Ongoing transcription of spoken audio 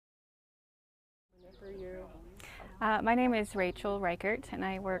My name is Rachel Reichert, and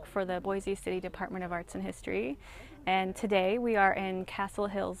I work for the Boise City Department of Arts and History. And today we are in Castle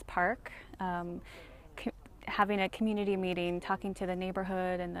Hills Park, having a community meeting, talking to the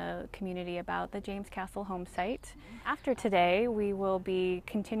neighborhood and the community about the James Castle home site. After today, we will be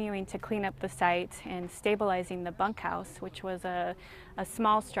continuing to clean up the site and stabilizing the bunkhouse, which was a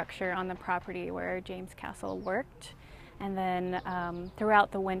small structure on the property where James Castle worked. And then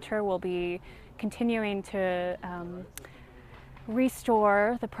throughout the winter, we'll be continuing to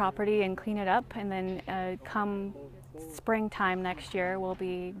restore the property and clean it up. And then come springtime next year, we'll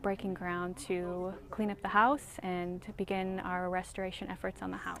be breaking ground to clean up the house and begin our restoration efforts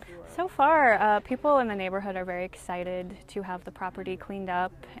on the house. So far, people in the neighborhood are very excited to have the property cleaned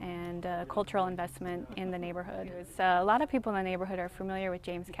up and cultural investment in the neighborhood. A lot of people in the neighborhood are familiar with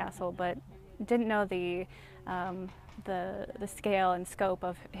James Castle, but didn't know the scale and scope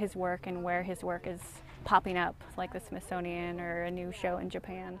of his work and where his work is popping up, like the Smithsonian or a new show in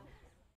Japan.